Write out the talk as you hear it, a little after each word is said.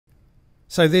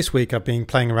So this week I've been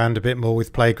playing around a bit more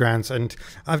with playgrounds, and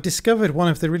I've discovered one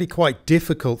of the really quite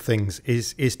difficult things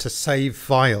is to save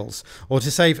files or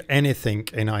to save anything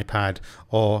in iPad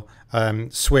or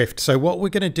Swift. So what we're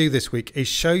going to do this week is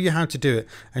show you how to do it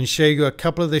and show you a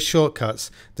couple of the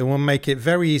shortcuts that will make it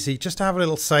very easy just to have a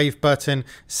little save button,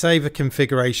 save a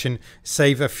configuration,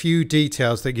 save a few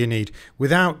details that you need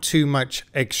without too much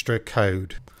extra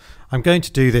code. I'm going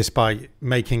to do this by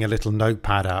making a little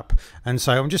Notepad app, and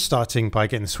so I'm just starting by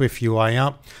getting the Swift UI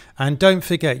up, and don't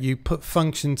forget you put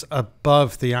functions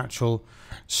above the actual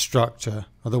structure,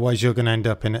 otherwise you're going to end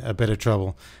up in a bit of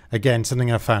trouble. Again,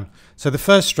 something I found. So the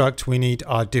first struct we need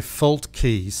are default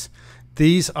keys.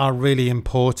 These are really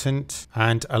important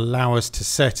and allow us to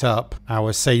set up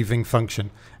our saving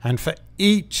function, and for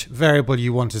each variable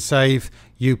you want to save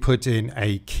you put in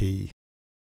a key.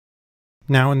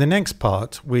 Now in the next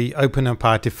part we open up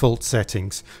our default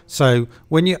settings. So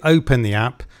when you open the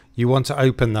app you want to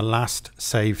open the last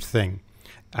saved thing,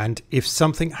 and if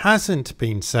something hasn't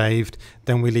been saved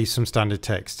then we leave some standard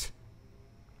text.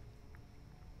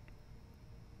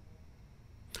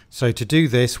 So to do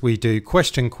this we do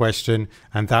question,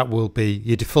 and that will be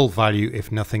your default value if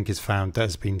nothing is found that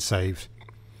has been saved,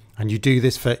 and you do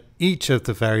this for each of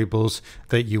the variables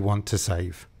that you want to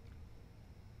save.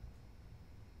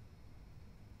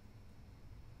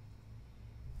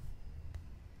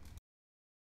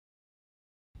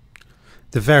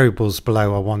 The variables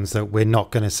below are ones that we're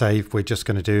not going to save, we're just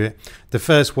going to do it. The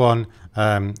first one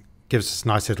gives us a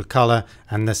nice little color,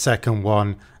 and the second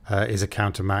one is a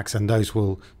counter max, and those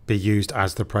will be used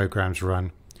as the programs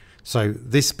run. So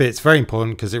this bit's very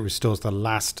important because it restores the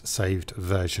last saved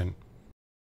version.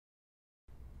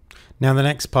 Now the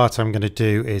next part I'm going to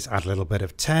do is add a little bit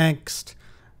of text.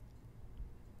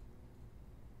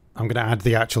 I'm going to add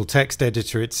the actual text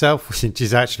editor itself, which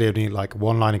is actually only like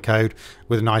one line of code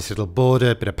with a nice little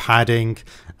border, bit of padding,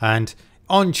 and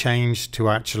on change to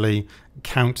actually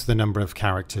count the number of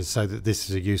characters so that this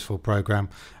is a useful program.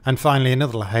 And finally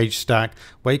another little H stack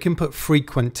where you can put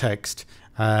frequent text,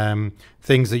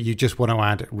 things that you just want to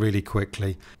add really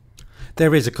quickly.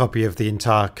 There is a copy of the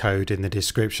entire code in the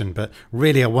description, but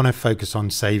really I want to focus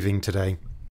on saving today.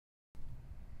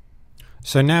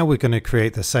 So now we're going to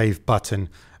create the save button,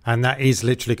 and that is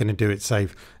literally going to do it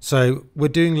save. So we're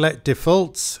doing let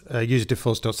defaults, use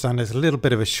defaults.stand. There's a little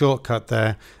bit of a shortcut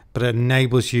there, but it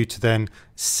enables you to then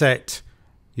set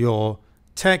your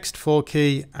text for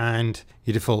key and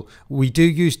your default. We do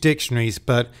use dictionaries,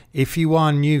 but if you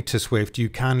are new to Swift you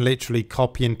can literally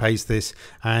copy and paste this,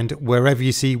 and wherever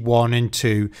you see 1 and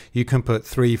 2 you can put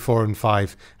 3, 4 and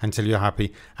 5 until you're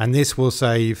happy, and this will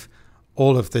save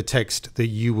all of the text that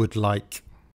you would like.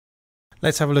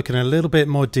 Let's have a look in a little bit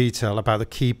more detail about the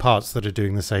key parts that are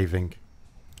doing the saving.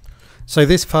 So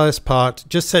this first part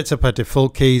just sets up our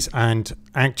default keys and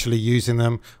actually using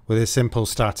them with a simple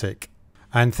static.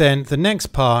 And then the next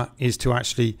part is to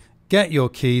actually get your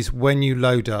keys when you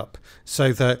load up,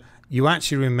 so that you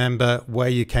actually remember where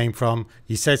you came from,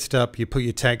 you set it up, you put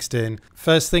your text in.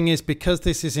 First thing is, because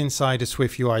this is inside a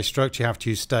Swift UI structure, you have to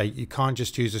use state. You can't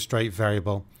just use a straight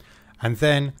variable. And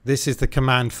then this is the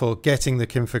command for getting the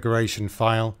configuration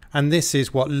file, and this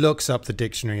is what looks up the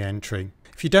dictionary entry.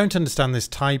 If you don't understand this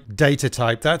data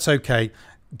type, that's okay.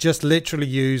 Just literally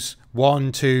use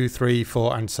 1, 2, 3,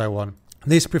 4 and so on.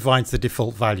 This provides the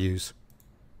default values.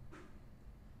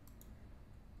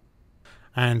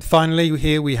 And finally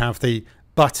here we have the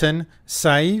button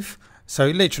save. So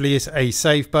it literally is a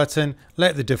save button.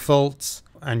 Let the defaults,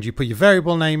 and you put your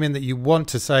variable name in that you want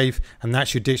to save, and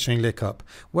that's your dictionary lookup.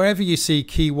 Wherever you see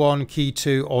key 1, key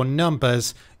 2 or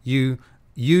numbers, you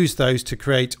use those to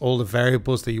create all the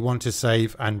variables that you want to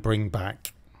save and bring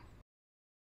back.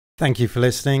 Thank you for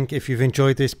listening. If you've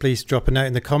enjoyed this, please drop a note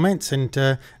in the comments and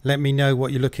let me know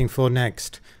what you're looking for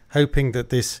next. Hoping that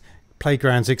this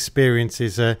Playgrounds experience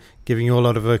is giving you a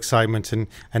lot of excitement and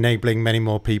enabling many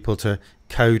more people to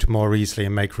code more easily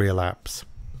and make real apps.